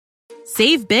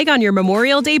Save big on your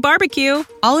Memorial Day barbecue,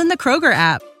 all in the Kroger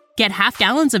app. Get half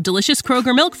gallons of delicious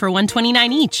Kroger milk for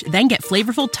 $1.29 each. Then get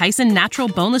flavorful Tyson natural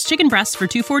boneless chicken breasts for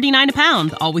 $2.49 a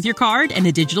pound, all with your card and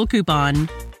a digital coupon.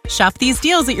 Shop these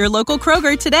deals at your local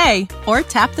Kroger today, or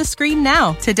tap the screen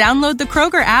now to download the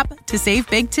Kroger app to save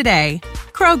big today.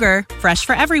 Kroger, fresh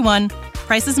for everyone.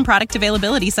 Prices and product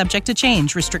availability subject to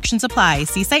change. Restrictions apply.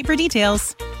 See site for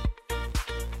details.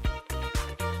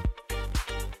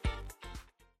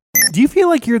 Do you feel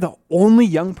like you're the only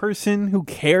young person who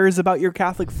cares about your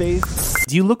Catholic faith?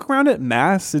 Do you look around at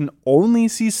Mass and only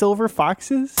see silver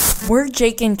foxes? We're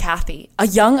Jake and Kathy, a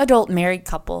young adult married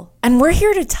couple, and we're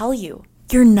here to tell you,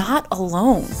 you're not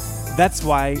alone. That's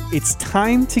why it's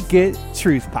time to get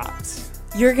Truth Popped.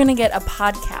 You're going to get a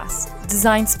podcast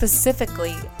designed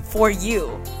specifically for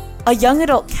you, a young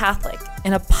adult Catholic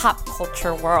in a pop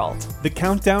culture world. The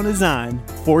countdown is on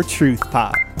for Truth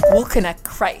Pop. We'll connect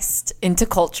Christ into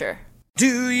culture.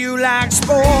 Do you like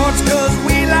sports? 'Cause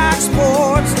we like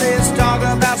sports. Let's talk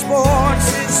about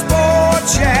sports. It's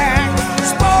Sports Yak.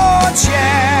 Sports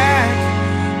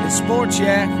Yak. It's Sports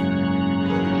Yak.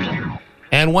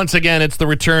 And once again, it's the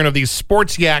return of the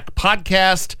Sports Yak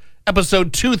podcast,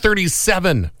 episode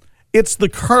 237. It's the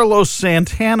Carlos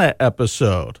Santana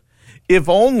episode. If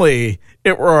only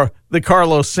it were the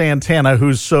Carlos Santana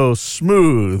who's so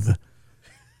smooth.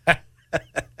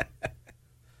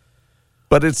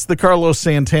 But it's the Carlos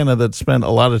Santana that spent a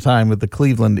lot of time with the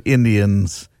Cleveland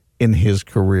Indians in his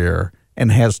career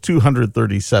and has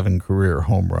 237 career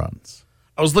home runs.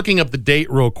 I was looking up the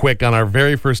date real quick on our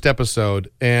very first episode,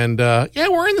 and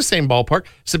we're in the same ballpark.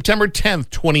 September 10th,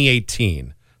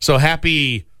 2018. So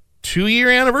happy 2-year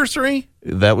anniversary?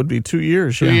 That would be 2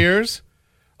 years, 2 years?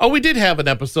 Oh, we did have an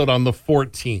episode on the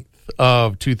 14th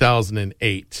of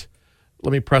 2008.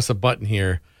 Let me press a button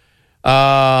here.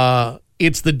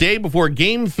 It's the day before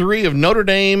Game 3 of Notre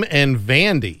Dame and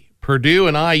Vandy. Purdue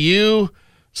and IU.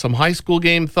 Some high school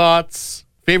game thoughts.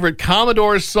 Favorite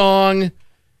Commodore song.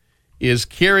 Is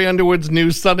Carrie Underwood's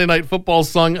new Sunday Night Football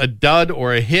song a dud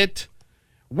or a hit?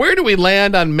 Where do we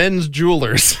land on men's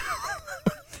jewelers?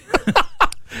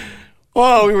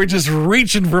 Oh, we were just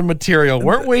reaching for material,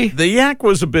 weren't we? The Yak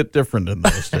was a bit different in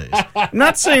those days. I'm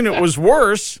not saying it was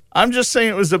worse. I'm just saying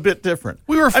it was a bit different.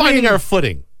 We were finding our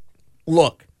footing.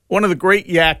 Look, one of the great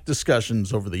Yak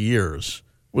discussions over the years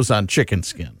was on chicken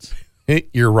skins.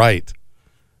 You're right.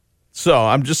 So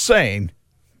I'm just saying.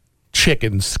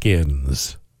 Chicken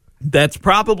skins. That's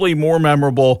probably more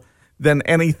memorable than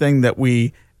anything that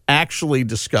we actually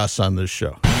discuss on this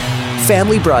show.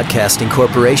 Family Broadcasting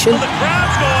Corporation,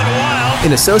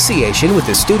 in association with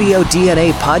the Studio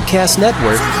DNA Podcast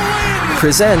Network,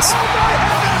 presents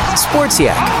Sports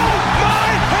Yak.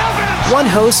 One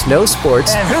host knows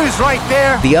sports, And who's right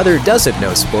there? the other doesn't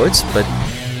know sports, but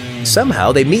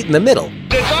somehow they meet in the middle.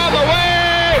 It's on the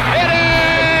way! It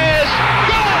is!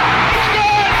 Good! It's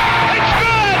good! It's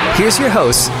good! Here's your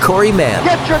hosts, Corey Mann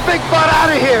Get your big butt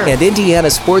out of here! and Indiana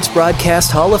Sports Broadcast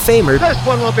Hall of Famer This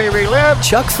one will be relived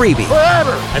Chuck Freeby.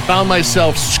 forever! I found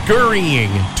myself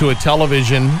scurrying to a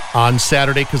television on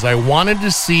Saturday because I wanted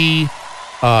to see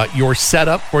your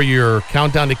setup for your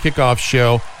Countdown to Kickoff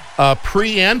show,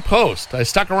 pre and post. I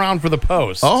stuck around for the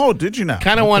post. Oh, did you now?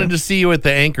 Kind of wanted to see you at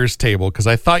the anchors table because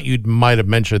I thought you might have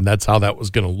mentioned that's how that was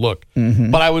going to look.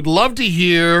 Mm-hmm. But I would love to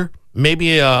hear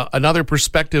maybe another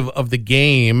perspective of the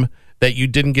game that you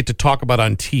didn't get to talk about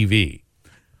on TV.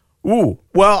 Ooh,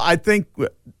 well, I think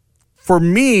for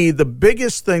me, the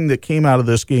biggest thing that came out of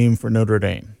this game for Notre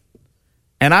Dame,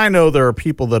 and I know there are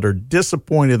people that are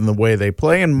disappointed in the way they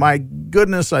play, and my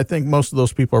goodness, I think most of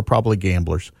those people are probably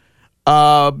gamblers.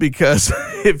 Because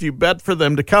if you bet for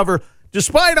them to cover,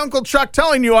 despite Uncle Chuck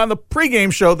telling you on the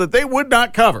pregame show that they would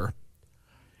not cover,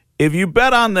 if you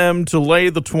bet on them to lay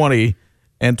the 20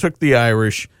 and took the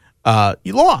Irish,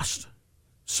 you lost.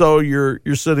 So you're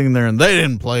sitting there and they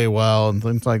didn't play well and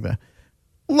things like that.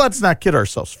 Let's not kid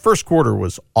ourselves. First quarter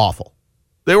was awful.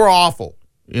 They were awful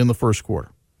in the first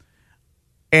quarter.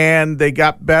 And they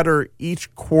got better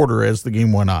each quarter as the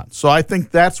game went on. So I think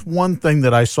that's one thing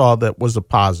that I saw that was a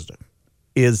positive,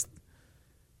 is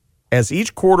as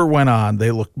each quarter went on,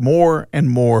 they looked more and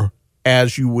more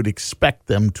as you would expect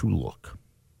them to look.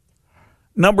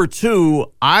 Number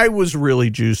two, I was really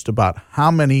juiced about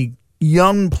how many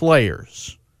young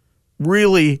players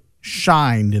really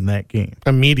shined in that game.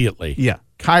 Immediately. Yeah.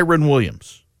 Kyron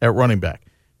Williams at running back.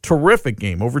 Terrific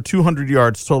game. Over 200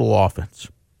 yards total offense.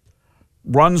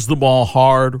 Runs the ball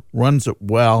hard, runs it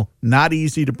well, not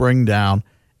easy to bring down,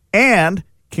 and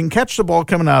can catch the ball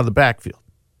coming out of the backfield.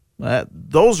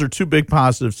 Those are two big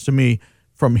positives to me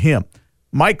from him.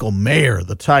 Michael Mayer,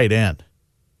 the tight end.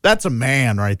 That's a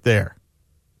man right there.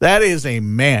 That is a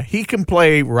man. He can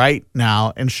play right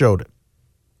now and showed it.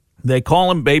 They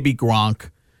call him Baby Gronk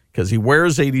because he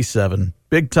wears 87,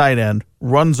 big tight end,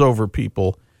 runs over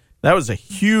people. That was a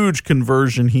huge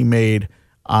conversion he made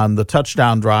on the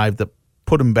touchdown drive that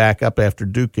put him back up after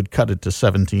Duke had cut it to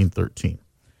 17-13.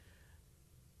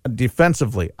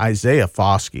 Defensively, Isaiah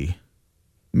Foskey,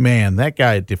 man, that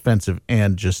guy at defensive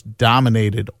end just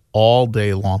dominated all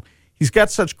day long. He's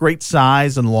got such great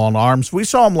size and long arms. We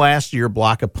saw him last year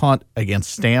block a punt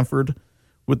against Stanford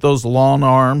with those long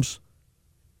arms,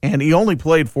 and he only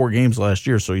played 4 games last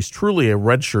year, so he's truly a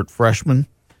redshirt freshman,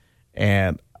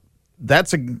 and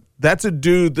that's a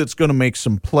dude that's going to make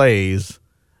some plays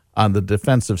on the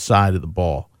defensive side of the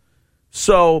ball.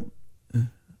 So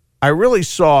I really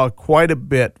saw quite a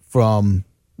bit from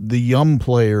the young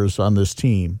players on this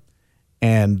team,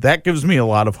 and that gives me a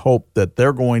lot of hope that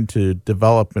they're going to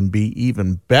develop and be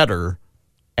even better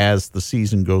as the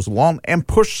season goes along and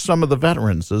push some of the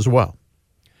veterans as well.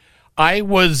 I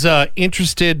was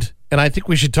interested, and I think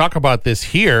we should talk about this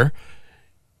here,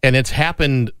 and it's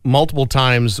happened multiple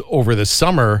times over the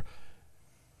summer.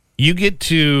 You get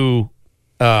to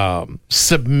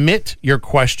submit your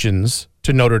questions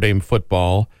to Notre Dame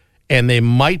football, and they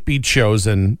might be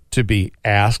chosen to be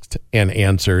asked and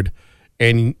answered,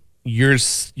 and you're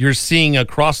seeing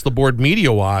across the board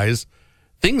media-wise,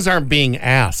 things aren't being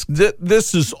asked.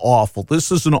 This is awful.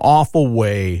 This is an awful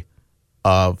way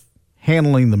of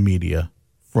handling the media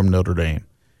from Notre Dame.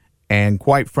 And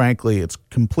quite frankly, it's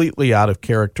completely out of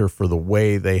character for the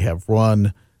way they have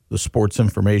run the sports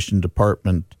information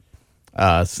department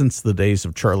since the days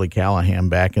of Charlie Callahan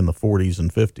back in the 40s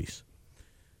and 50s.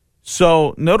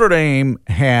 So Notre Dame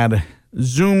had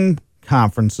Zoom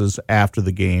conferences after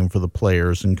the game for the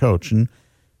players and coach,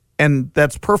 and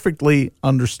that's perfectly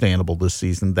understandable this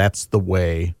season. That's the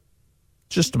way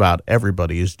just about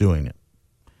everybody is doing it.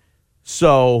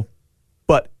 So,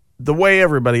 but the way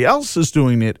everybody else is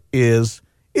doing it is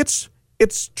it's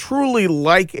truly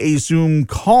like a Zoom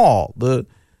call. The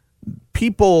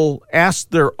people ask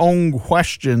their own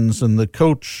questions, and the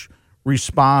coach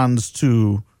responds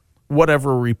to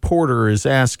whatever reporter is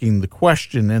asking the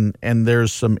question, and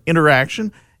there's some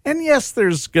interaction. And yes,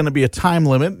 there's going to be a time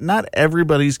limit. Not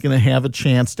everybody's going to have a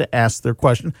chance to ask their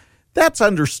question. That's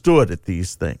understood at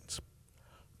these things.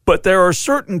 But there are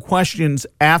certain questions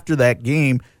after that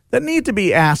game that need to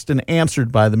be asked and answered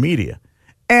by the media.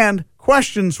 And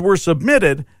questions were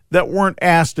submitted that weren't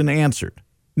asked and answered.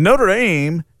 Notre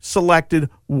Dame selected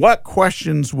what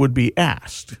questions would be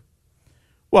asked.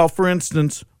 Well, for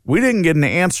instance, we didn't get an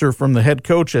answer from the head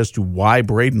coach as to why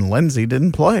Braden Lenzy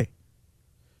didn't play.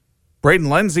 Braden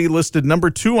Lenzy listed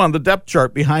number 2 on the depth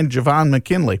chart behind Javon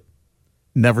McKinley.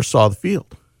 Never saw the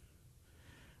field.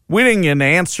 We didn't get an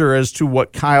answer as to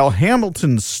what Kyle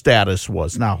Hamilton's status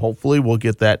was. Now, hopefully we'll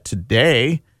get that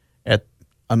today at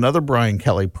another Brian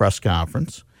Kelly press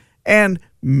conference. And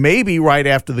maybe right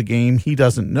after the game he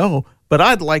doesn't know, but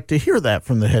I'd like to hear that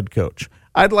from the head coach.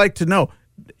 I'd like to know,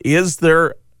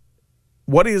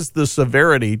 what is the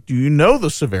severity? Do you know the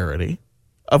severity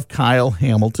of Kyle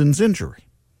Hamilton's injury?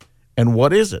 And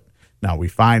what is it? Now, we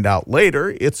find out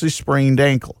later it's a sprained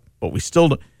ankle, but we still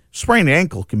don't. Sprained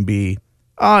ankle can be,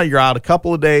 you're out a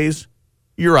couple of days,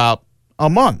 you're out a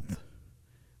month.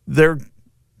 There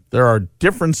are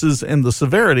differences in the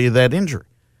severity of that injury.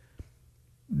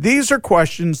 These are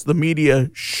questions the media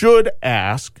should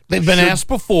ask. They've been asked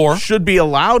before. Should be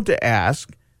allowed to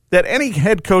ask, that any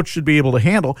head coach should be able to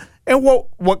handle. And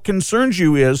what concerns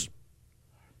you is,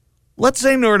 let's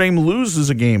say Notre Dame loses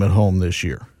a game at home this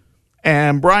year,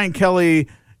 and Brian Kelly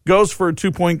goes for a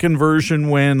 2-point conversion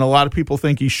when a lot of people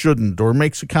think he shouldn't, or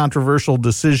makes a controversial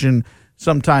decision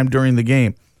sometime during the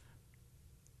game.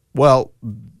 Well,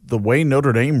 the way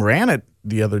Notre Dame ran it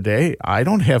the other day, I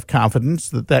don't have confidence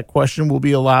that that question will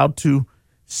be allowed to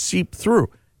seep through.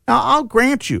 Now, I'll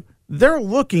grant you, they're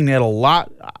looking at a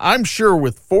lot, I'm sure,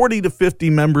 with 40 to 50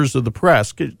 members of the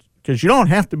press, because you don't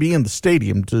have to be in the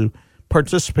stadium to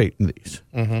participate in these.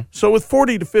 Mm-hmm. So with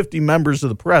 40 to 50 members of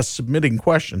the press submitting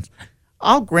questions,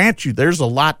 I'll grant you there's a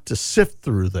lot to sift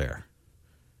through there.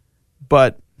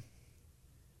 But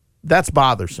that's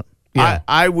bothersome. Yeah.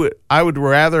 I would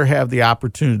rather have the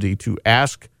opportunity to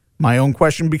ask my own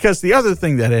question, because the other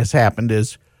thing that has happened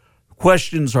is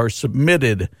questions are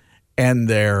submitted and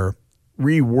they're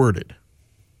reworded.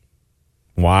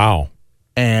 Wow.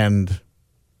 And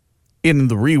in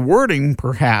the rewording,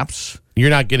 perhaps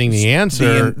you're not getting the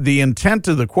answer. The intent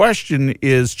of the question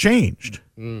is changed.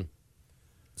 Mm.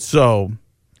 So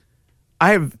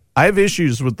I have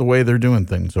issues with the way they're doing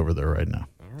things over there right now.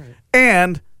 All right.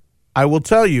 And I will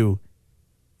tell you,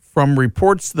 from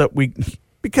reports that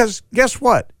because guess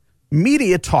what?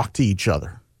 Media talk to each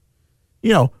other.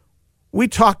 You know, we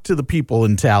talk to the people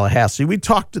in Tallahassee. We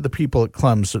talk to the people at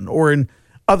Clemson or in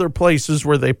other places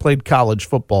where they played college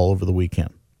football over the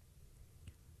weekend.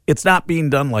 It's not being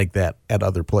done like that at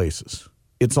other places.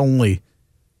 It's only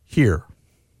here.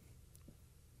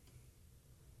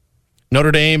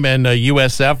 Notre Dame and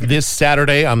USF this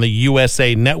Saturday on the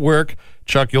USA Network.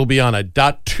 Chuck, you'll be on a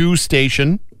 .2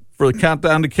 station. For the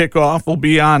countdown to kickoff, we'll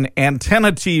be on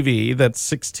Antenna TV. That's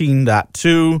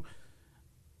 16.2.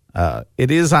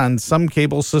 It is on some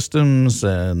cable systems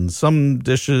and some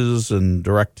dishes and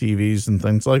direct TVs and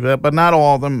things like that, but not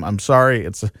all of them. I'm sorry.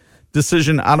 It's a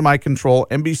decision out of my control.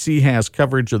 NBC has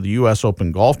coverage of the U.S.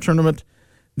 Open Golf Tournament.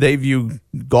 They view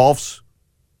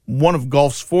one of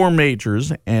golf's four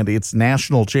majors and its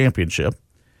national championship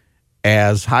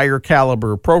as higher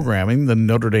caliber programming than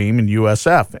Notre Dame and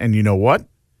USF. And you know what?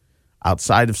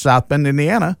 Outside of South Bend,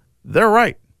 Indiana, they're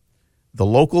right. The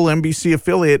local NBC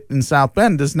affiliate in South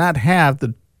Bend does not have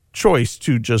the choice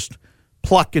to just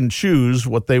pluck and choose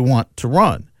what they want to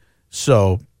run.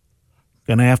 So,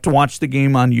 going to have to watch the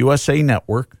game on USA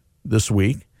Network this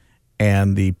week.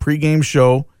 And the pregame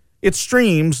show, it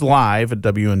streams live at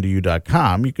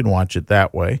WNDU.com. You can watch it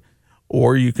that way.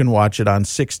 Or you can watch it on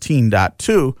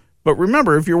 16.2. But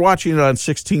remember, if you're watching it on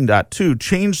 16.2,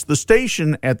 change the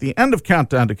station at the end of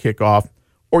Countdown to Kickoff,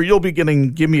 or you'll be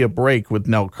getting Give Me a Break with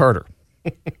Nell Carter.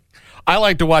 I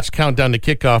like to watch Countdown to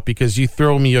Kickoff because you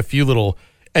throw me a few little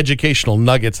educational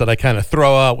nuggets that I kind of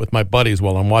throw out with my buddies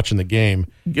while I'm watching the game.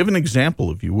 Give an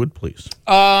example, if you would, please.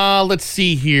 Let's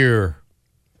see here.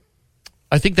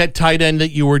 I think that tight end that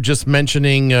you were just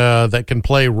mentioning that can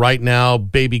play right now,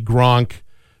 Baby Gronk,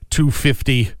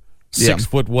 250, 6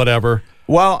 foot, whatever.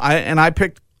 Well, I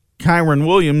picked Kyron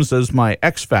Williams as my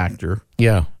X factor.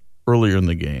 Yeah. Earlier in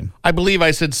the game. I believe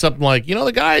I said something like,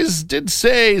 the guys did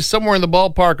say somewhere in the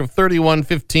ballpark of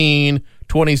 31-15,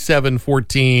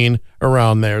 27-14,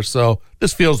 around there. So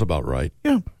this feels about right.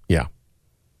 Yeah.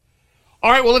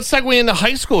 All right, well, let's segue into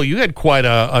high school. You had quite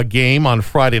a game on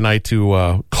Friday night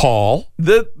to call.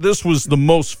 This was the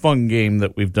most fun game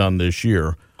that we've done this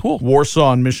year. Cool.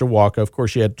 Warsaw and Mishawaka. Of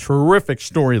course, you had terrific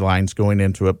storylines going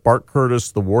into it. Bart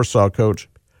Curtis, the Warsaw coach,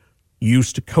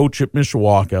 used to coach at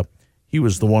Mishawaka. He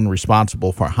was the one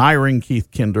responsible for hiring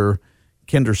Keith Kinder.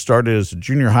 Kinder started as a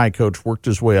junior high coach, worked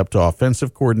his way up to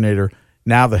offensive coordinator,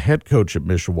 now the head coach at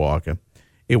Mishawaka.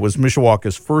 It was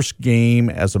Mishawaka's first game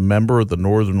as a member of the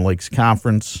Northern Lakes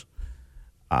Conference.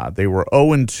 They were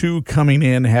 0-2 coming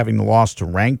in, having lost to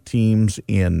ranked teams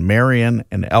in Marion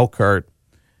and Elkhart.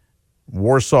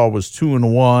 Warsaw was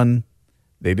 2-1.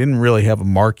 They didn't really have a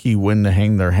marquee win to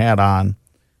hang their hat on.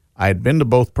 I had been to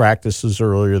both practices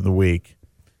earlier in the week.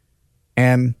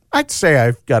 And I'd say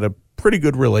I've got a pretty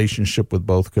good relationship with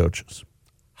both coaches.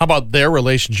 How about their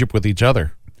relationship with each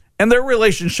other? And their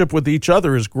relationship with each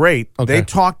other is great. Okay. They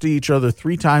talk to each other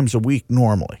 3 times a week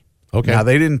normally. Okay. Now,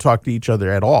 they didn't talk to each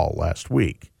other at all last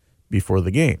week before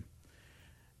the game.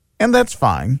 And that's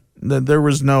fine. There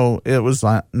was it was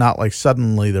not like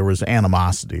suddenly there was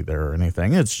animosity there or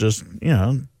anything. It's just,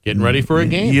 getting ready for a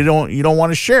game. You don't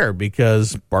want to share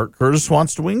because Bart Curtis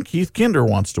wants to win, Keith Kinder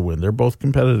wants to win. They're both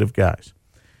competitive guys.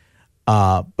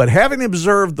 But having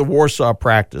observed the Warsaw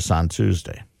practice on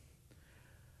Tuesday,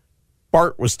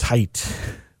 Bart was tight.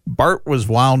 Bart was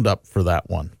wound up for that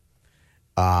one.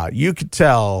 You could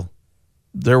tell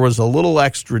there was a little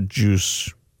extra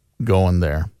juice going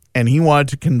there, and he wanted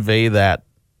to convey that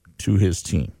to his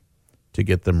team to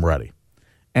get them ready.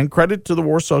 And credit to the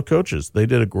Warsaw coaches. They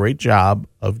did a great job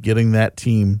of getting that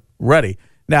team ready.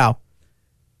 Now,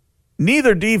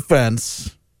 neither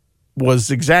defense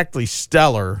was exactly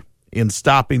stellar in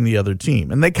stopping the other team,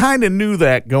 and they kind of knew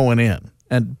that going in.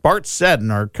 And Bart said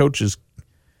in our coach's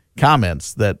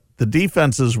comments that the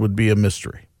defenses would be a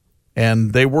mystery,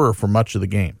 and they were for much of the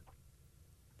game.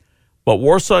 But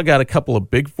Warsaw got a couple of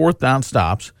big 4th down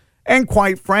stops, and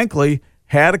quite frankly,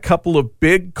 had a couple of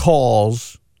big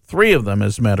calls, 3 of them,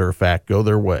 as a matter of fact, go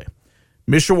their way.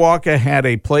 Mishawaka had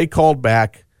a play called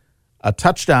back, a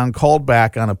touchdown called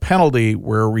back on a penalty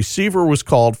where a receiver was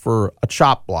called for a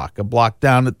chop block, a block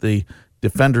down at the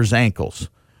defender's ankles.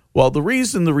 Well, the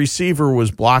reason the receiver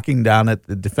was blocking down at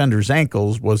the defender's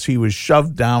ankles was he was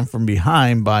shoved down from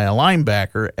behind by a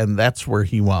linebacker, and that's where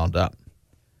he wound up.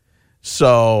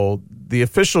 So the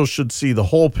officials should see the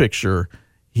whole picture.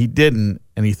 He didn't,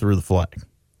 and he threw the flag.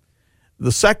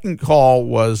 The second call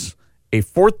was a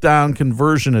 4th down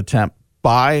conversion attempt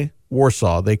by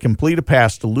Warsaw. They complete a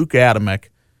pass to Luke Adamek,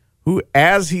 who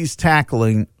as he's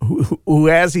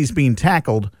being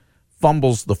tackled,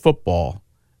 fumbles the football.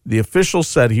 The official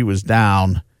said he was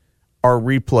down. Our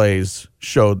replays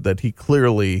showed that he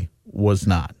clearly was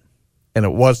not, and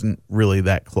it wasn't really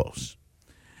that close.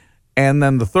 And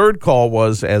then the third call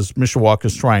was, as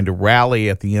Mishawaka's trying to rally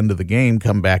at the end of the game,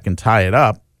 come back and tie it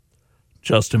up,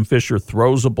 Justin Fisher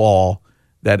throws a ball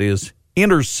that is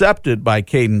intercepted by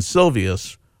Caden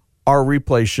Silvius. Our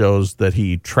replay shows that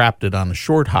he trapped it on a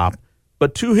short hop.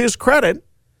 But to his credit,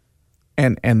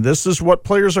 and this is what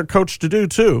players are coached to do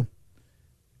too,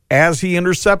 as he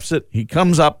intercepts it, he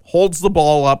comes up, holds the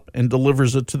ball up, and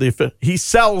delivers it to the – he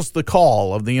sells the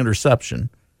call of the interception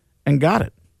and got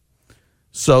it.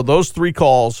 So those three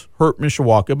calls hurt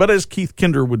Mishawaka. But as Keith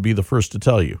Kinder would be the first to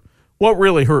tell you, what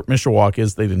really hurt Mishawaka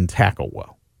is they didn't tackle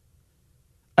well.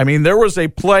 I mean, there was a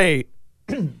play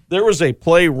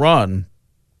run,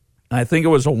 I think it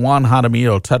was a Juan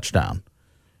Jaramillo touchdown,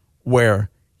 where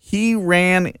he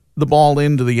ran the ball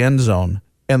into the end zone,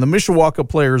 and the Mishawaka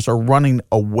players are running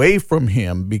away from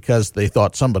him because they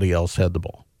thought somebody else had the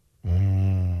ball.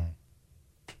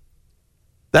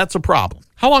 That's a problem.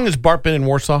 How long has Bart been in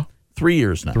Warsaw? 3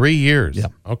 years now. 3 years. Yeah.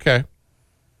 Okay.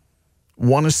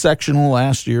 Won a sectional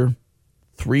last year,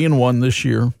 3-1 this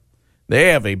year. They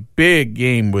have a big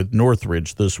game with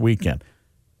Northridge this weekend.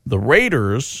 The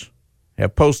Raiders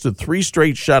have posted 3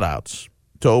 straight shutouts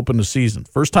to open the season.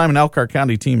 First time an Elkhart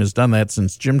County team has done that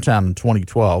since Jimtown in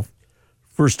 2012.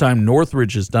 First time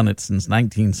Northridge has done it since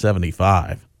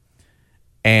 1975.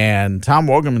 And Tom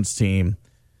Wogeman's team,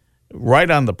 right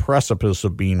on the precipice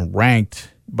of being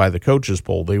ranked by the coaches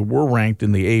poll. They were ranked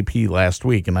in the AP last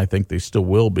week, and I think they still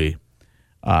will be.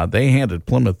 They handed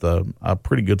Plymouth a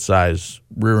pretty good-size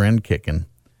rear-end kicking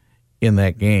in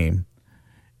that game.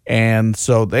 And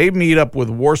so they meet up with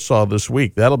Warsaw this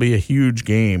week. That'll be a huge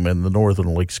game in the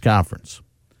Northern Lakes Conference.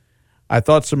 I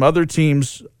thought some other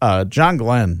teams, John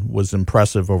Glenn was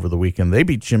impressive over the weekend. They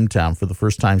beat Jimtown for the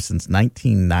first time since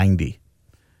 1990.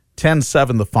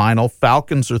 10-7 the final.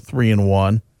 Falcons are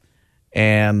 3-1.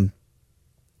 And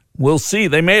we'll see.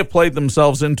 They may have played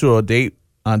themselves into a date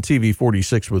on TV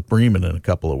 46 with Bremen in a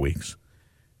couple of weeks.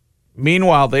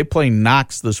 Meanwhile, they play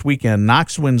Knox this weekend.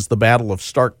 Knox wins the Battle of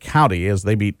Stark County as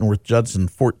they beat North Judson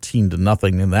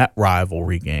 14-0 in that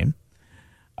rivalry game.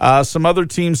 Some other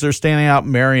teams that are standing out.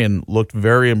 Marion looked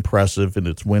very impressive in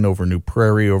its win over New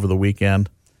Prairie over the weekend.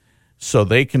 So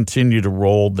they continue to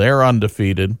roll. They're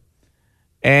undefeated.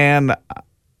 And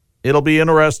it'll be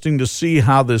interesting to see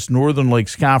how this Northern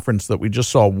Lakes Conference that we just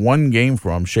saw one game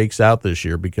from shakes out this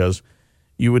year, because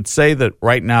you would say that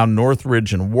right now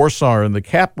Northridge and Warsaw are in the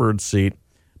catbird seat,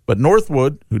 but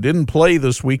Northwood, who didn't play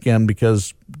this weekend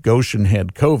because Goshen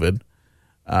had COVID,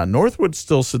 Northwood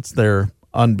still sits there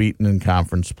unbeaten in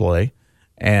conference play,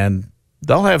 and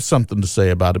they'll have something to say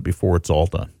about it before it's all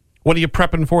done. What are you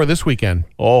prepping for this weekend?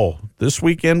 Oh, this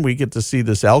weekend we get to see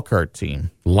this Elkhart team.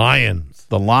 Lions.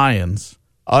 The Lions,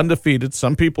 undefeated.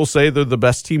 Some people say they're the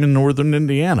best team in northern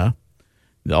Indiana.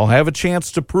 They'll have a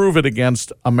chance to prove it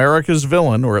against America's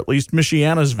villain, or at least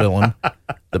Michiana's villain,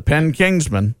 the Penn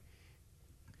Kingsmen.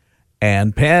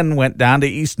 And Penn went down to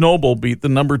East Noble, beat the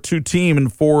number 2 team in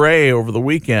 4A over the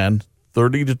weekend,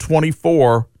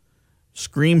 30-24.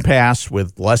 Screen pass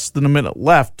with less than a minute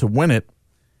left to win it.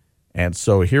 And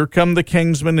so here come the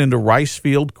Kingsmen into Rice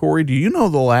Field. Corey, do you know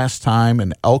the last time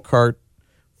an Elkhart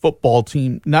football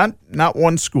team, not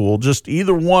one school, just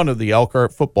either one of the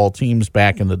Elkhart football teams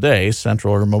back in the day,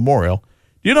 Central or Memorial,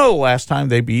 do you know the last time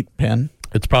they beat Penn?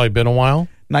 It's probably been a while.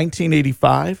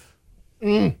 1985.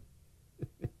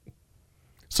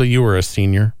 So you were a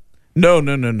senior? No.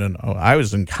 I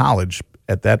was in college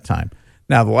at that time.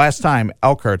 Now, the last time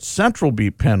Elkhart Central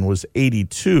beat Penn was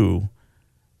 82.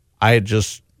 I had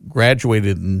just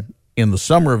graduated in the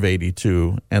summer of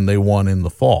 82, and they won in the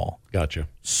fall. Gotcha.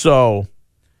 So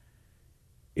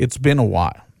it's been a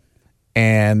while.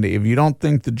 And if you don't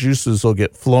think the juices will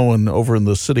get flowing over in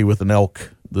the city with an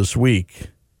elk this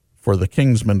week for the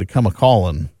Kingsmen to come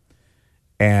a-calling,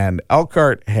 and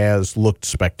Elkhart has looked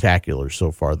spectacular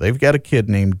so far. They've got a kid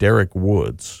named Derek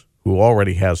Woods who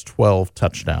already has 12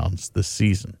 touchdowns this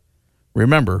season.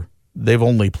 Remember, they've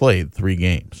only played 3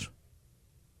 games.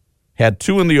 Had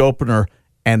 2 in the opener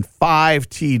and 5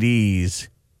 TDs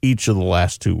each of the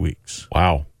last 2 weeks.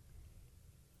 Wow.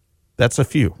 That's a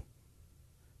few.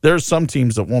 There's some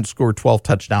teams that won't score 12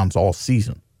 touchdowns all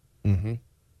season. Mm-hmm.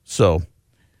 So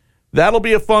that'll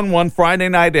be a fun one. Friday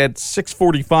night at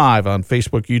 6:45 on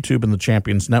Facebook, YouTube, and the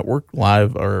Champions Network.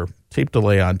 Live or tape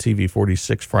delay on TV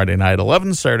 46 Friday night,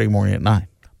 11 Saturday morning at 9.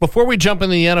 Before we jump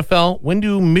into the NFL, when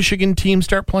do Michigan teams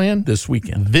start playing? This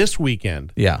weekend. This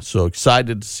weekend. Yeah, so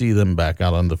excited to see them back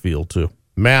out on the field, too.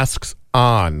 Masks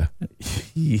on.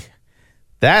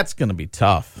 That's going to be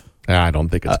tough. I don't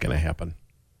think it's going to happen.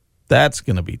 That's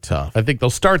going to be tough. I think they'll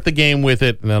start the game with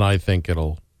it, and then I think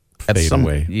it'll fade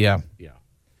away. Yeah.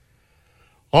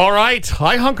 All right.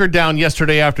 I hunkered down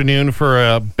yesterday afternoon for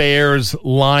a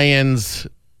Bears-Lions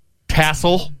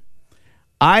tassel.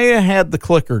 I had the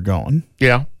clicker going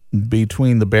Yeah.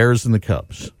 between the Bears and the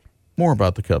Cubs. More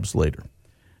about the Cubs later.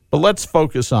 But let's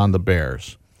focus on the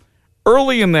Bears.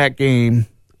 Early in that game,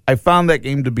 I found that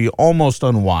game to be almost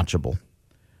unwatchable.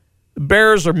 The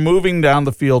Bears are moving down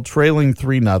the field, trailing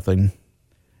 3-0,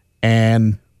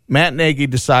 and Matt Nagy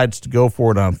decides to go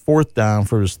for it on 4th down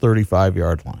for his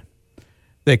 35-yard line.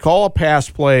 They call a pass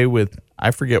play with,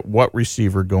 I forget what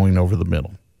receiver, going over the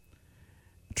middle.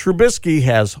 Trubisky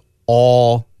has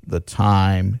all the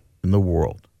time in the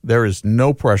world. There is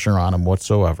no pressure on him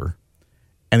whatsoever,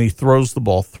 and he throws the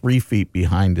ball 3 feet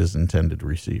behind his intended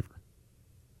receiver.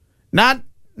 Not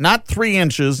 3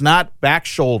 inches, not back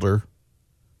shoulder,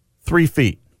 3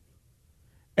 feet,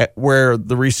 where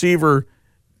the receiver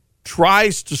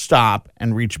tries to stop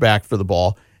and reach back for the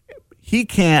ball. He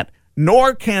can't,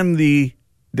 nor can the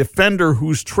defender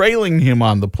who's trailing him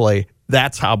on the play.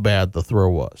 That's how bad the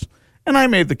throw was. And I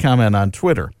made the comment on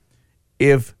Twitter.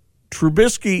 If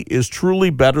Trubisky is truly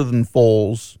better than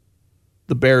Foles,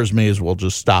 the Bears may as well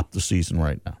just stop the season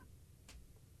right now.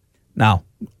 Now,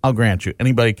 I'll grant you,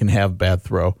 anybody can have bad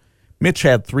throw. Mitch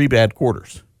had 3 bad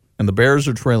quarters, and the Bears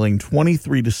are trailing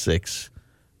 23-6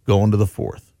 going to the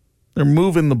 4th. They're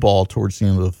moving the ball towards the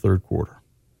end of the 3rd quarter.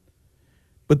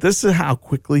 But this is how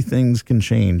quickly things can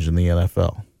change in the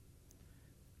NFL.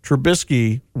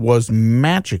 Trubisky was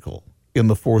magical in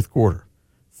the 4th quarter.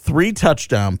 3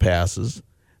 touchdown passes.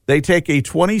 They take a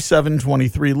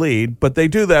 27-23 lead, but they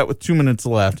do that with 2 minutes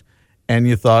left. And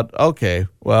you thought, okay,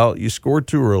 well, you scored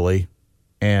too early,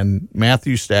 and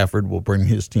Matthew Stafford will bring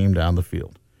his team down the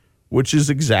field, which is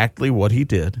exactly what he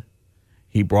did.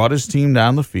 He brought his team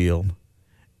down the field,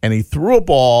 and he threw a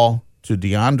ball to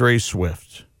DeAndre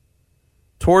Swift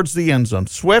towards the end zone.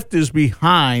 Swift is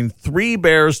behind 3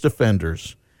 Bears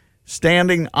defenders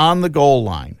standing on the goal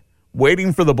line,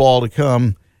 waiting for the ball to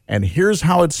come, and here's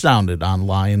how it sounded on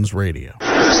Lions radio.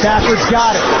 Stafford's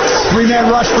got it. 3-man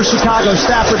rush for Chicago.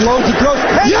 Stafford loads the throws.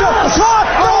 He dropped it.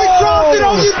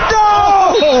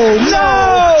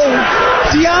 No!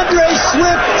 DeAndre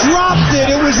Swift dropped it.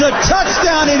 It was a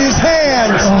touchdown in his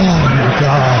hands. Oh, my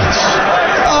gosh.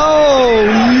 Oh,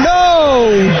 no!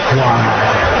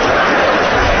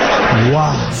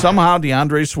 Wow. Somehow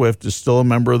DeAndre Swift is still a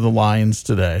member of the Lions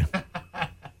today.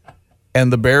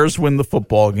 And the Bears win the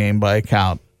football game by a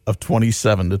count of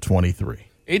 27-23.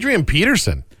 Adrian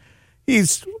Peterson.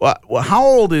 He's, how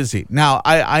old is he? Now,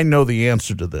 I know the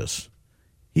answer to this.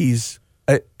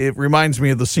 It reminds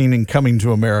me of the scene in Coming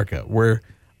to America where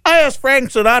I asked Frank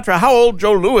Sinatra how old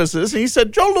Joe Louis is, and he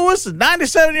said, Joe Louis is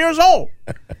 97 years old.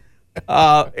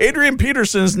 Adrian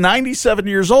Peterson is 97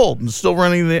 years old and still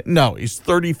running no, he's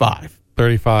 35.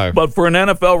 35. But for an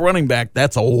NFL running back,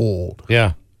 that's old.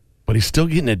 Yeah. But he's still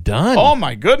getting it done. Oh,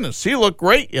 my goodness. He looked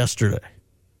great yesterday.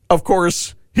 Of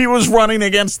course, he was running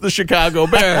against the Chicago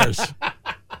Bears.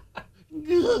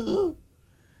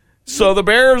 So the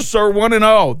Bears are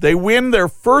 1-0. They win their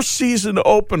first season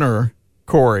opener,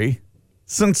 Corey,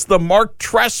 since the Mark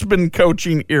Trestman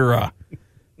coaching era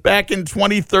back in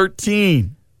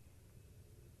 2013.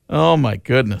 Oh, my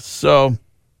goodness. So,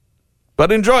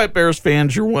 but enjoy it, Bears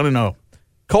fans. You're 1-0.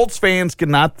 Colts fans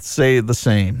cannot say the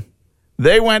same.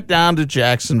 They went down to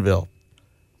Jacksonville,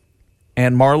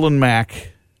 and Marlon Mack,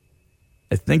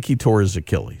 I think he tore his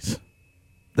Achilles.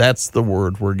 That's the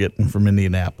word we're getting from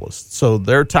Indianapolis. So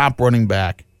their top running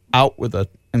back out with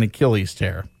an Achilles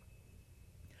tear.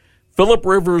 Phillip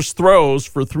Rivers throws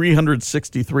for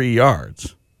 363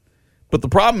 yards. But the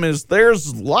problem is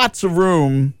there's lots of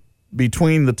room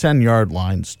between the 10-yard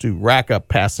lines to rack up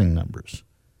passing numbers,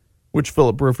 which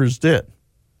Phillip Rivers did.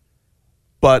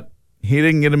 But he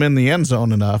didn't get him in the end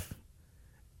zone enough.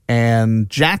 And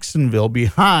Jacksonville,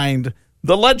 behind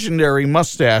the legendary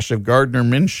mustache of Gardner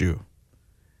Minshew,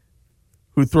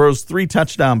 who throws 3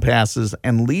 touchdown passes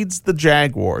and leads the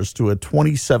Jaguars to a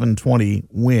 27-20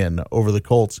 win over the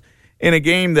Colts in a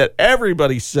game that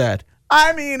everybody said,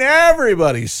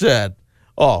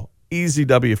 oh, easy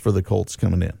W for the Colts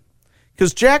coming in.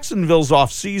 Because Jacksonville's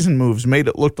off-season moves made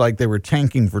it look like they were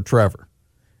tanking for Trevor.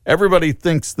 Everybody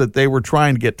thinks that they were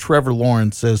trying to get Trevor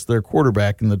Lawrence as their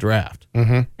quarterback in the draft.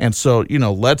 Mm-hmm. And so,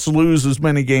 let's lose as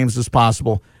many games as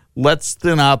possible. Let's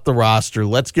thin out the roster.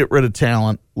 Let's get rid of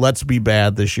talent. Let's be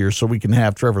bad this year so we can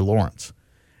have Trevor Lawrence.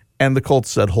 And the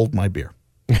Colts said, hold my beer.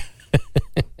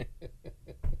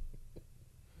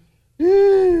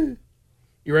 You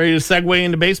ready to segue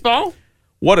into baseball?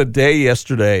 what a day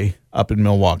yesterday up in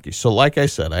Milwaukee. So like I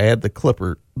said, I had the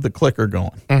clicker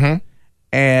going.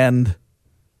 And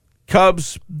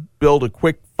Cubs build a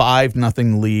quick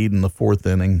 5-0 lead in the fourth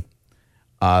inning.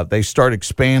 They start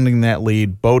expanding that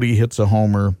lead. Bodie hits a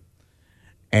homer.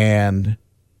 And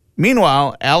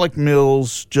meanwhile, Alec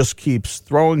Mills just keeps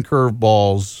throwing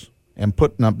curveballs and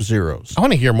putting up zeros. I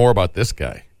want to hear more about this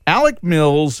guy. Alec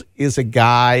Mills is a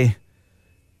guy,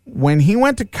 when he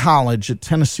went to college at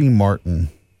Tennessee Martin,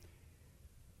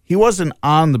 he wasn't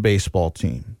on the baseball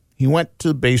team. He went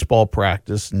to baseball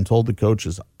practice and told the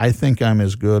coaches, I think I'm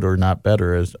as good or not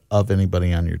better as of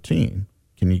anybody on your team.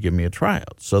 Can you give me a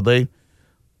tryout? So they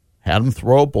had him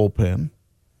throw a bullpen. And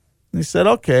they said,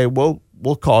 okay, we'll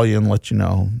call you and let you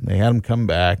know. They had him come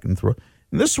back and throw.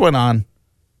 And this went on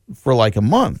for like a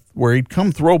month where he'd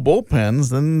come throw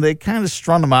bullpens. Then they kind of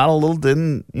strung him out a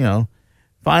little,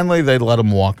 Finally, they let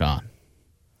him walk on.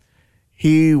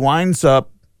 He winds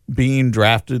up being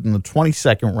drafted in the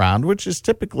 22nd round, which is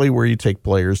typically where you take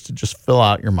players to just fill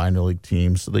out your minor league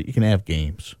team so that you can have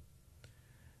games.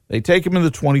 They take him in the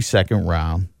 22nd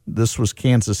round. This was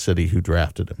Kansas City who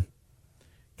drafted him.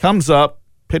 Comes up,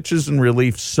 pitches in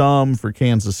relief some for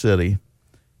Kansas City,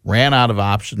 ran out of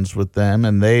options with them,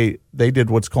 and they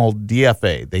did what's called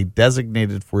DFA. They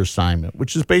designated for assignment,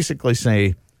 which is basically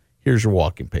say, here's your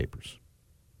walking papers.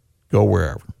 Go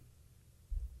wherever.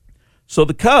 So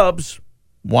the Cubs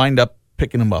wind up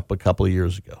picking him up a couple of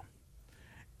years ago.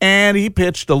 And he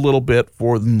pitched a little bit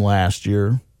for them last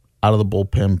year, out of the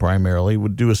bullpen primarily,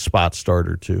 would do a spot start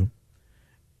or two.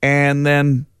 And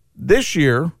then this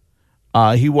year,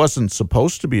 he wasn't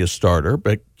supposed to be a starter,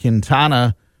 but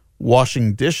Quintana,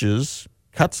 washing dishes,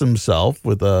 cuts himself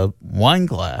with a wine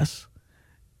glass.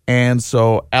 And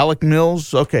so Alec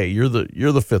Mills, okay, you're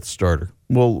the fifth starter.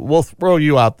 We'll throw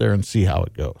you out there and see how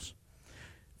it goes.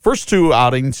 First two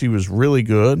outings, he was really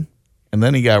good, and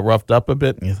then he got roughed up a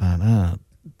bit, and you thought,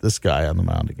 this guy on the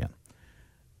mound again.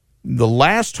 The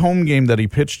last home game that he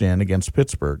pitched in against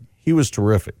Pittsburgh, he was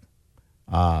terrific.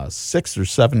 6 or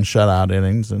 7 shutout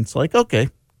innings, and it's like, okay,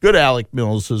 good Alec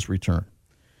Mills' return.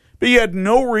 But you had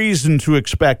no reason to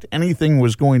expect anything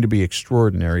was going to be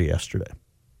extraordinary yesterday.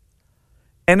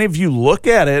 And if you look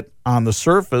at it on the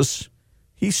surface,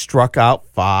 he struck out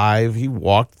 5, he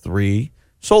walked 3,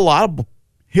 so a lot of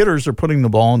hitters are putting the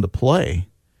ball into play,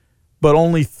 but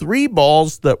only 3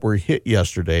 balls that were hit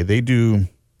yesterday. They do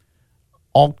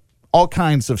all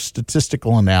kinds of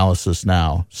statistical analysis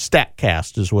now.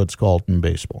 StatCast is what it's called in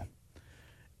baseball.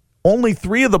 Only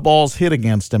 3 of the balls hit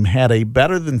against him had a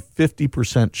better than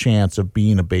 50% chance of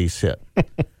being a base hit.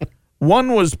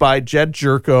 One was by Jed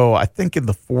Jerko, I think in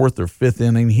the 4th or 5th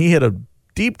inning. He hit a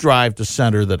deep drive to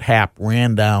center that Happ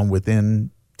ran down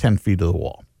within 10 feet of the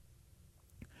wall.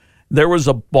 There was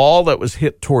a ball that was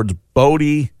hit towards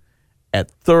Bodie at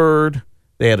third.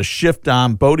 They had a shift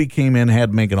on. Bodie came in, had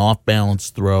to make an off-balance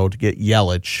throw to get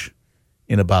Yelich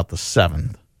in about the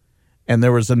 7th. And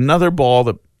there was another ball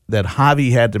that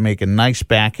Javi had to make a nice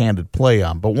backhanded play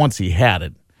on. But once he had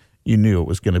it, you knew it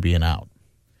was going to be an out.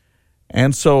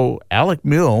 And so Alec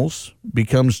Mills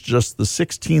becomes just the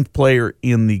 16th player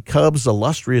in the Cubs'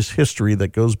 illustrious history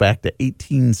that goes back to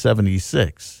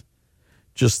 1876.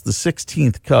 Just the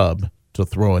 16th Cub to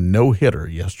throw a no-hitter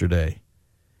yesterday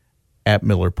at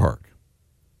Miller Park.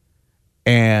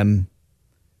 And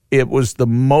it was the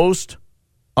most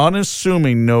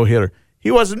unassuming no-hitter.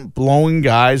 He wasn't blowing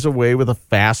guys away with a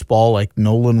fastball like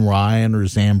Nolan Ryan or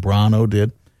Zambrano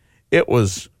did. It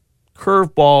was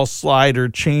curveball, slider,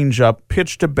 changeup,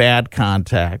 pitch to bad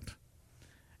contact.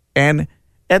 And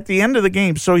at the end of the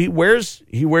game, so he wears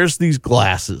these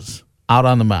glasses out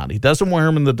on the mound. He doesn't wear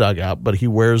them in the dugout, but he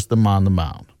wears them on the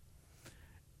mound.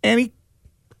 And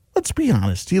let's be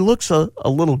honest, he looks a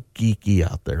little geeky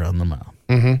out there on the mound.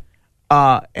 Mm-hmm.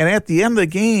 And at the end of the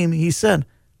game, he said,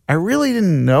 I really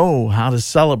didn't know how to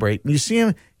celebrate. And you see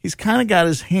him, he's kind of got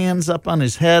his hands up on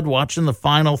his head watching the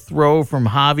final throw from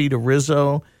Javi to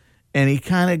Rizzo. And he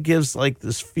kind of gives like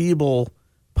this feeble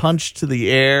punch to the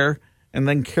air. And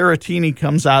then Caratini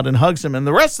comes out and hugs him. And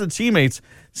the rest of the teammates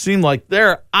seem like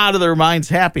they're out of their minds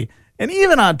happy. And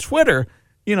even on Twitter,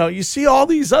 you see all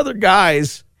these other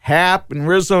guys, Happ and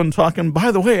Rizzo, and talking,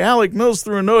 by the way, Alec Mills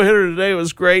threw a no-hitter today. It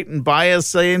was great. And Baez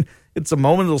saying it's a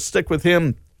moment that'll stick with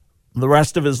him the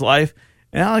rest of his life.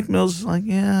 And Alec Mills is like,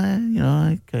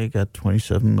 I got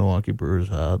 27 Milwaukee Brewers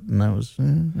out, and that was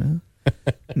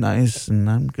nice, and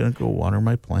I'm going to go water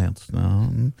my plants now.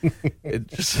 And it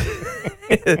just...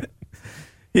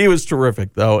 He was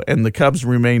terrific, though, and the Cubs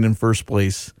remain in first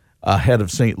place ahead of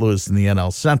St. Louis in the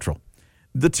NL Central.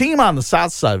 The team on the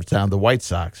south side of town, the White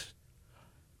Sox,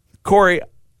 Corey,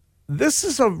 this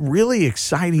is a really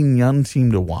exciting young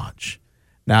team to watch.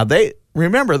 Now,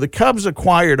 remember, the Cubs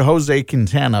acquired Jose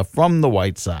Quintana from the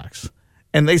White Sox,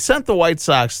 and they sent the White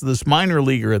Sox this minor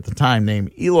leaguer at the time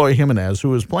named Eloy Jimenez, who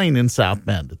was playing in South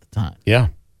Bend at the time. Yeah.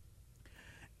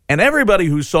 And everybody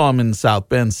who saw him in South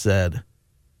Bend said,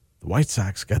 the White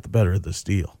Sox got the better of this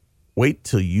deal. Wait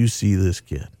till you see this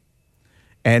kid.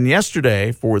 And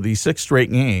yesterday, for the sixth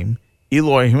straight game,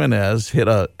 Eloy Jimenez hit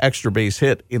an extra base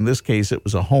hit. In this case, it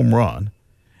was a home run.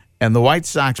 And the White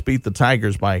Sox beat the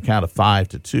Tigers by a count of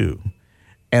 5-2.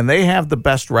 And they have the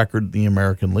best record in the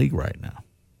American League right now.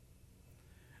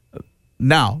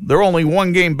 Now, they're only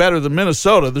one game better than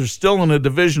Minnesota. They're still in a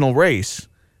divisional race.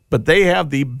 But they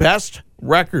have the best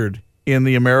record in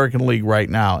the American League right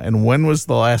now. And when was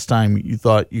the last time you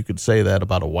thought you could say that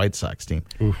about a White Sox team?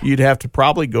 Oof. You'd have to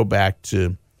probably go back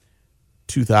to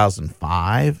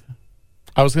 2005.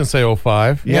 I was going to say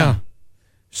 2005. Yeah.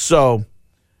 So,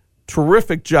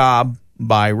 terrific job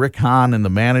by Rick Hahn and the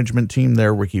management team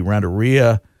there, Ricky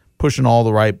Renteria, pushing all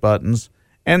the right buttons.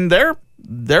 And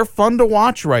they're fun to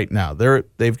watch right now.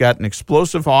 They've got an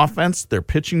explosive offense. Their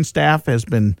pitching staff has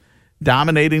been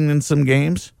dominating in some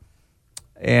games.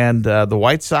 And the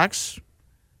White Sox,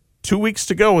 2 weeks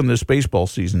to go in this baseball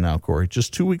season now, Corey.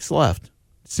 Just 2 weeks left.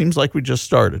 It seems like we just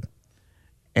started.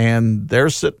 And they're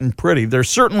sitting pretty. They're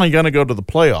certainly going to go to the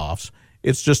playoffs.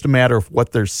 It's just a matter of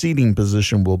what their seeding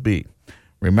position will be.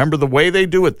 Remember, the way they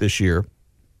do it this year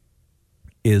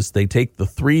is they take the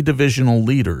 3 divisional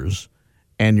leaders,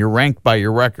 and you're ranked by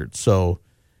your record. So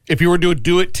if you were to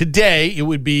do it today, it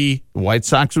would be... The White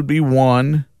Sox would be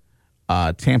 1,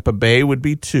 Tampa Bay would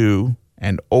be 2,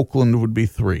 and Oakland would be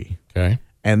 3. Okay.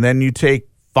 And then you take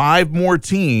 5 more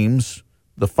teams,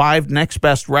 the 5 next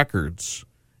best records,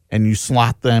 and you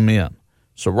slot them in.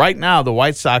 So right now, the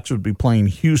White Sox would be playing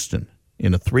Houston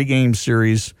in a 3-game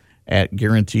series at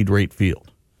Guaranteed Rate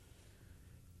Field.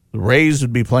 The Rays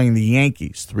would be playing the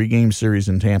Yankees, 3-game series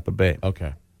in Tampa Bay.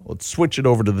 Okay. Let's switch it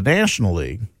over to the National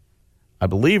League. I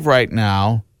believe right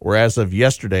now, or as of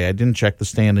yesterday, I didn't check the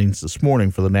standings this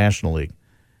morning for the National League,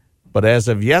 but as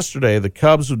of yesterday, the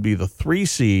Cubs would be the 3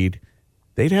 seed.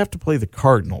 They'd have to play the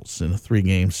Cardinals in a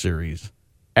 3-game series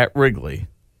at Wrigley.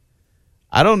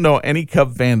 I don't know any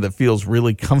Cub fan that feels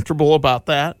really comfortable about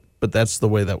that, but that's the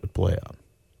way that would play out.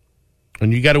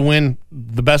 And you got to win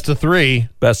the best of 3.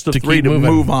 Best of 3 to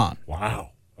move on. Wow.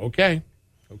 Okay.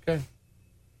 Well,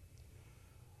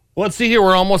 let's see here.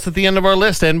 We're almost at the end of our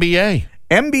list.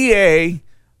 NBA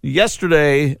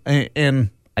yesterday,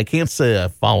 and I can't say I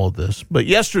followed this, but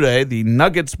yesterday the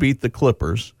Nuggets beat the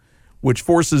Clippers, which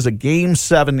forces a Game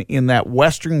 7 in that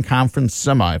Western Conference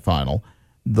semifinal.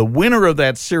 The winner of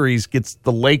that series gets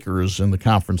the Lakers in the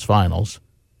conference finals.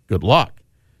 Good luck.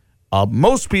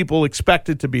 Most people expect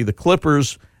it to be the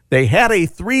Clippers. They had a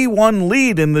 3-1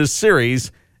 lead in this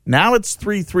series. Now it's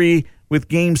 3-3 with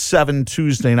Game 7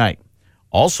 Tuesday night.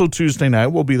 Also Tuesday night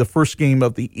will be the first game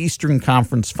of the Eastern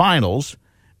Conference Finals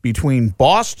between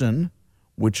Boston,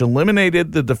 which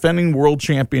eliminated the defending world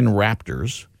champion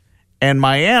Raptors, and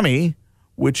Miami,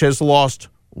 which has lost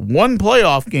 1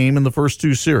 playoff game in the first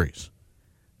 2 series.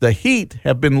 The Heat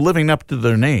have been living up to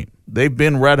their name. They've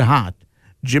been red hot.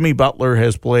 Jimmy Butler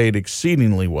has played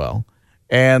exceedingly well,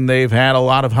 and they've had a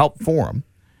lot of help for him.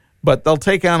 But they'll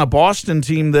take on a Boston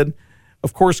team that,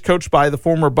 of course, coached by the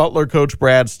former Butler coach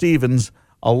Brad Stevens.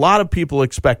 A lot of people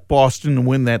expect Boston to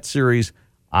win that series.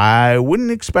 I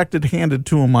wouldn't expect it handed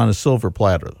to him on a silver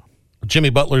platter, though. Jimmy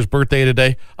Butler's birthday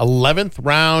today, 11th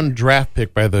round draft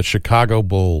pick by the Chicago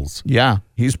Bulls. Yeah,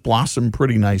 he's blossomed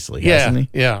pretty nicely, hasn't he?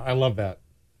 Yeah, I love that.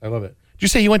 Did you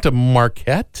say he went to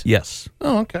Marquette? Yes.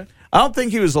 Oh, okay. I don't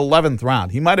think he was 11th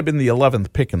round. He might have been the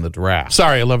 11th pick in the draft.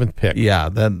 Sorry, 11th pick. Yeah,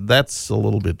 that's a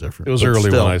little bit different. It was early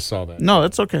when I saw that. No,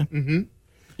 it's okay. Mm-hmm.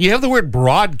 You have the word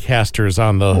broadcasters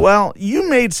on the... Well, you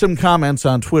made some comments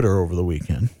on Twitter over the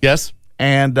weekend. Yes.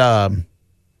 And,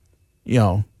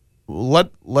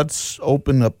 let's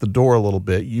open up the door a little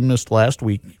bit. You missed last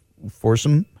week for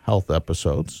some health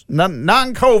episodes.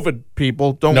 Non-COVID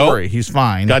people, don't worry. He's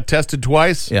fine. Got tested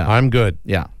twice? Yeah. I'm good.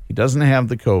 Yeah. He doesn't have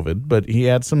the COVID, but he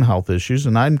had some health issues,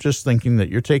 and I'm just thinking that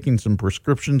you're taking some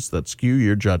prescriptions that skew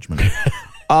your judgment.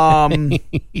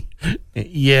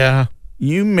 Yeah.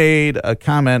 You made a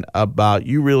comment about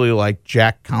you really like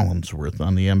Jack Collinsworth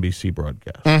on the NBC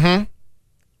broadcast. Mm-hmm.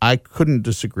 I couldn't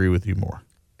disagree with you more.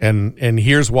 And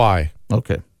here's why.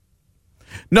 Okay.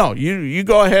 No, you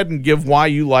go ahead and give why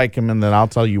you like him, and then I'll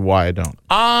tell you why I don't.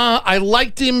 I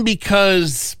liked him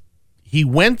because he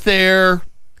went there.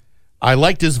 I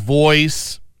liked his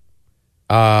voice.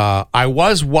 I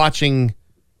was watching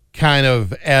kind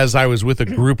of as I was with a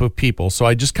group of people, so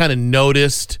I just kind of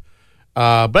noticed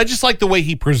But I just like the way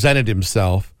he presented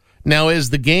himself. Now, as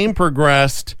the game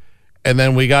progressed and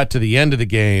then we got to the end of the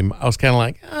game, I was kind of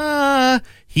like,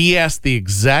 he asked the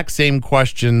exact same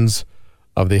questions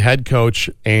of the head coach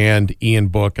and Ian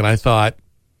Book. And I thought,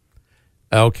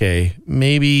 okay,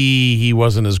 maybe he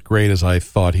wasn't as great as I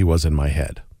thought he was in my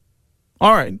head.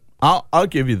 All right. I'll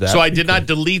give you that. So I did not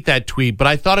delete that tweet, but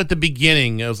I thought at the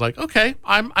beginning, I was like, okay,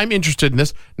 I'm interested in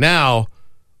this. Now,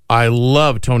 I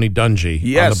love Tony Dungy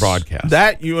on the broadcast.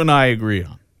 That you and I agree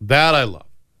on. That I love.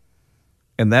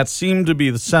 And that seemed to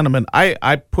be the sentiment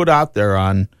I put out there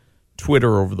on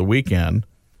Twitter over the weekend.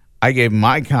 I gave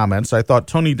my comments. I thought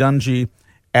Tony Dungy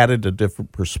added a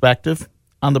different perspective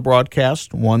on the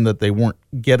broadcast, one that they weren't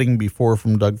getting before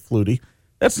from Doug Flutie.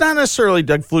 That's not necessarily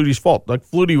Doug Flutie's fault. Doug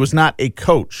Flutie was not a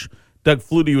coach. Doug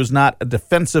Flutie was not a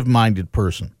defensive-minded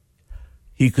person.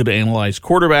 He could analyze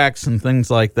quarterbacks and things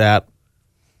like that.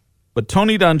 But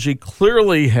Tony Dungy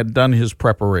clearly had done his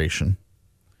preparation,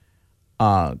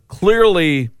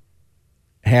 clearly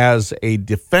has a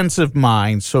defensive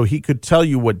mind, so he could tell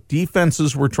you what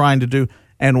defenses were trying to do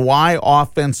and why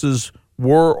offenses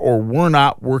were or were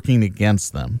not working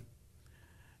against them.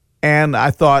 And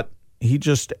I thought he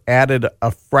just added a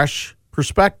fresh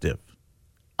perspective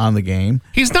on the game.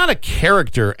 He's not a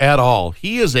character at all.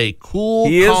 He is a cool,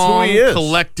 calm,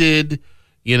 collected,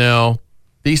 Did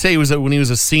he say when he was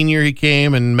a senior, he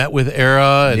came and met with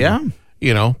Era and,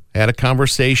 had a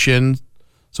conversation.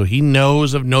 So he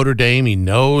knows of Notre Dame. He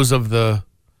knows of the,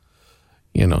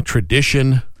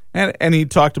 tradition. And he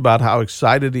talked about how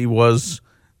excited he was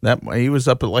that he was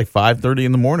up at like 5:30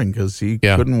 in the morning because he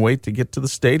couldn't wait to get to the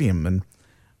stadium. And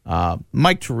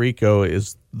Mike Tirico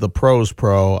is the pros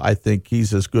pro. I think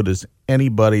he's as good as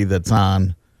anybody that's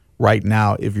on right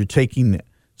now. If you're taking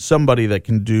somebody that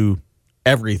can do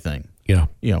everything,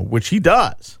 which he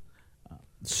does.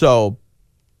 So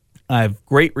I have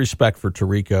great respect for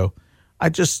Tirico. I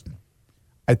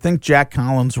think Jack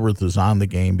Collinsworth is on the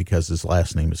game because his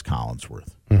last name is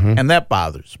Collinsworth, and that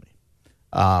bothers me.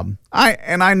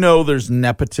 I know there's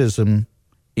nepotism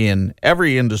in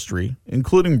every industry,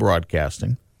 including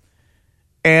broadcasting,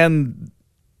 and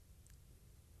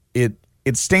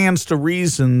it stands to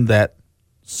reason that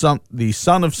the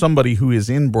son of somebody who is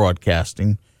in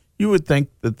broadcasting, you would think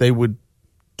that they would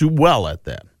do well at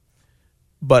that.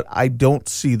 But I don't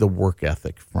see the work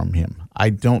ethic from him. I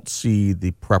don't see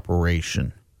the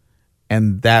preparation.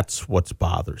 And that's what's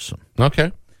bothersome.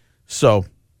 Okay. So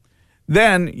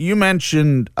then you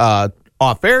mentioned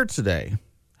off air today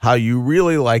how you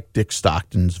really liked Dick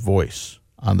Stockton's voice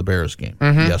on the Bears game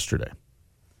yesterday.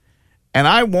 And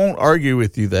I won't argue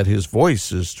with you that his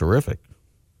voice is terrific.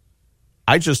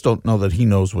 I just don't know that he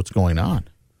knows what's going on.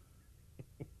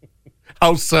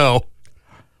 How so?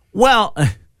 Well,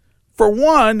 for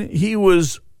one, he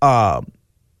was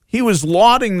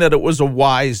lauding that it was a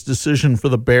wise decision for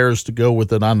the Bears to go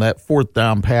with it on that fourth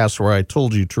down pass where I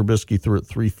told you Trubisky threw it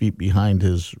 3 feet behind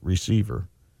his receiver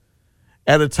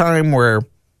at a time where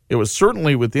it was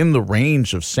certainly within the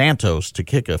range of Santos to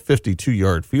kick a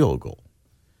 52-yard field goal.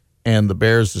 And the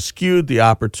Bears eschewed the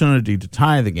opportunity to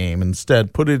tie the game,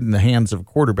 instead put it in the hands of a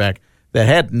quarterback that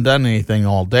hadn't done anything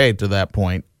all day to that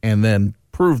point, and then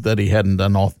proved that he hadn't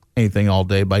done anything all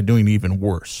day by doing even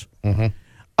worse.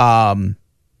 I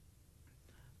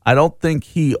don't think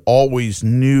he always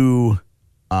knew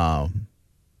what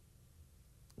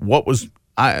was.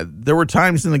 There were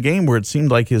times in the game where it seemed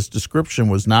like his description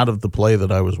was not of the play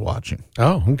that I was watching.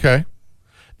 Oh, okay.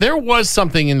 There was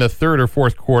something in the third or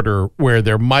fourth quarter where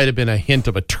there might have been a hint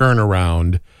of a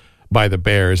turnaround by the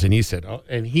Bears, and he said,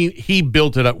 and he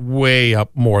built it up way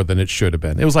up more than it should have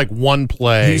been. It was like one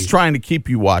play. He's trying to keep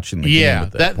you watching the game. Yeah,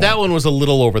 that one was a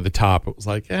little over the top. It was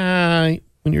like, when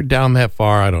you're down that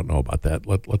far, I don't know about that.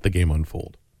 Let the game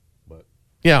unfold. But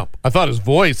yeah, I thought his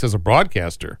voice as a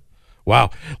broadcaster.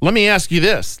 Wow. Let me ask you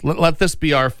this. Let this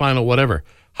be our final whatever.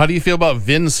 How do you feel about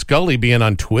Vin Scully being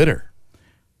on Twitter?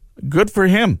 Good for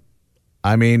him.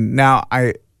 I mean, now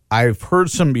I've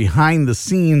heard some behind the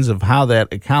scenes of how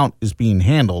that account is being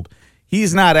handled.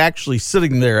 He's not actually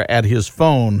sitting there at his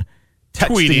phone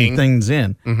texting things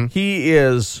in. He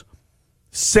is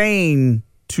saying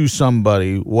to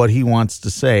somebody what he wants to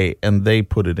say, and they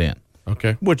put it in.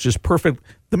 Okay. Which is perfect.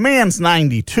 The man's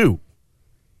 92.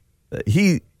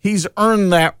 He's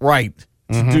earned that right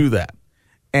to do that.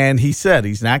 And he said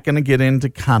he's not going to get into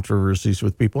controversies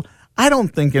with people. I don't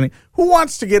think who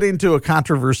wants to get into a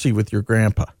controversy with your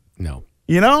grandpa? No.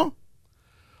 You know?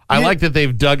 I like that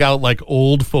they've dug out like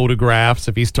old photographs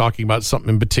if he's talking about something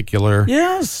in particular.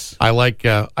 Yes. I like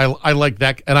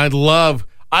that, and I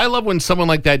I love when someone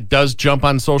like that does jump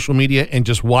on social media and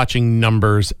just watching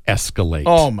numbers escalate.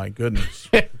 Oh, my goodness.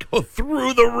 Go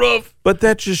through the roof. But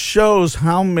that just shows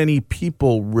how many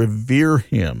people revere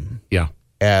him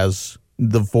as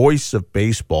the voice of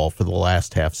baseball for the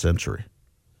last half century,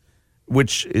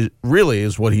 which really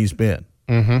is what he's been.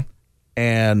 Mm-hmm.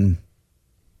 And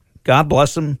God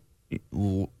bless him.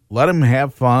 Let him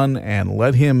have fun and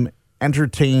let him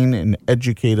entertain and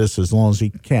educate us as long as he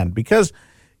can. Because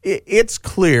it's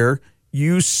clear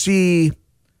you see,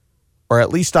 or at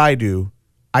least I do,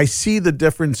 I see the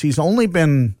difference. He's only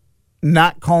been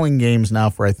not calling games now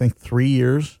for, I think, 3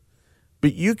 years.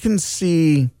 But you can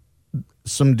see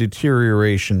some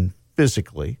deterioration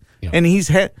physically. Yeah. And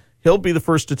he'll be the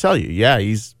first to tell you,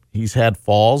 he's had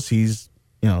falls. He's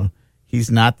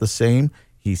not the same.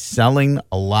 He's selling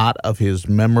a lot of his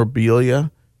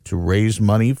memorabilia to raise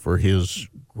money for his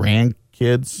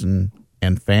grandkids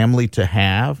and family to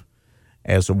have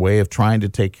as a way of trying to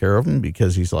take care of them,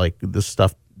 because he's like, this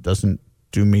stuff doesn't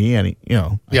do me any,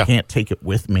 I can't take it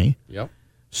with me. Yep.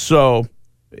 So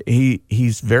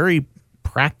he's very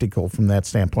practical from that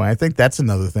standpoint. I think that's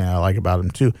another thing I like about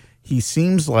him too. He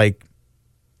seems like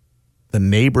the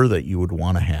neighbor that you would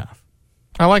want to have.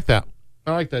 I like that,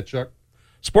 Chuck.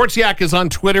 Sports Yak is on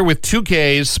Twitter with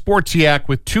 2Ks. Sports Yak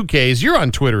with 2Ks. You're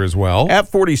on Twitter as well. At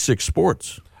 46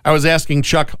 Sports. I was asking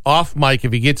Chuck off mic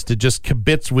if he gets to just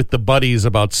kibitz with the buddies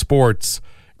about sports.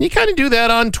 You kind of do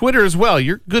that on Twitter as well.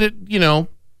 You're good at,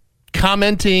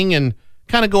 commenting and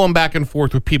kind of going back and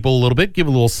forth with people a little bit. Give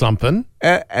a little something.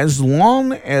 As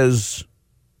long as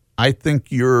I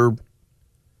think your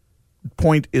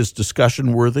point is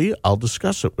discussion worthy, I'll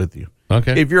discuss it with you.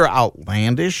 Okay. If you're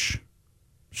outlandish,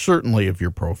 certainly if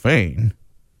you're profane,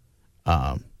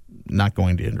 not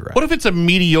going to interact. What if it's a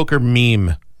mediocre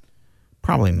meme?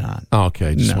 Probably not. Oh,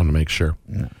 okay. Just want to make sure.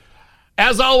 No.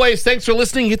 As always, thanks for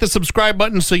listening. Hit the subscribe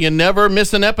button so you never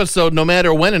miss an episode, no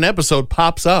matter when an episode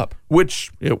pops up.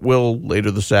 Which it will later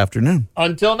this afternoon.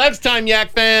 Until next time, Yak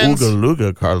fans. Ooga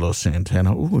Luga, Carlos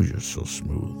Santana. Ooh, you're so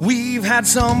smooth. We've had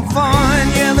some fun.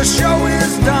 Yeah, the show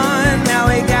is done. Now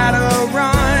we gotta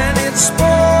run. It's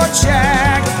Sports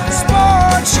Yak.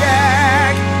 Sports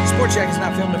Yak. Sports Yak is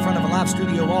not filmed in front of a live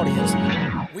studio audience.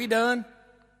 We done?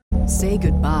 Say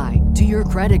goodbye to your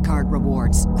credit card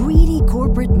rewards. Greedy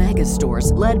corporate mega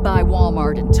stores, led by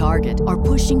Walmart and Target, are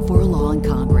pushing for a law in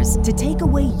Congress to take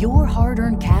away your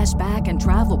hard-earned cash back and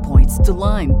travel points to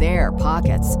line their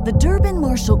pockets. The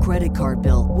Durbin-Marshall credit card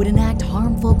bill would enact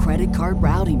harmful credit card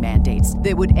routing mandates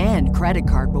that would end credit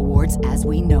card rewards as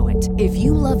we know it. If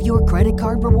you love your credit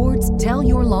card rewards, tell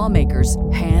your lawmakers,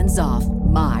 hands off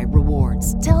my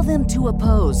rewards. Tell them to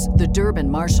oppose the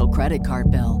Durbin-Marshall credit card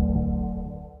bill.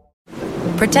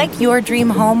 Protect your dream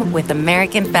home with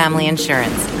American Family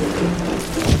Insurance.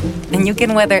 And you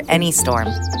can weather any storm.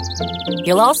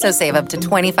 You'll also save up to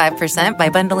 25% by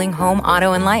bundling home,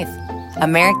 auto, and life.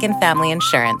 American Family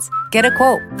Insurance. Get a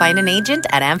quote. Find an agent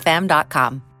at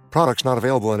amfam.com. Products not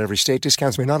available in every state.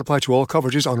 Discounts may not apply to all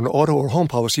coverages on an auto or home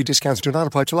policy. Discounts do not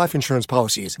apply to life insurance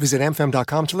policies. Visit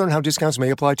amfam.com to learn how discounts may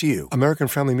apply to you. American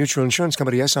Family Mutual Insurance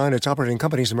Company, SI, and its operating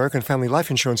companies, American Family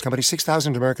Life Insurance Company,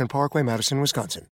 6000 American Parkway, Madison, Wisconsin.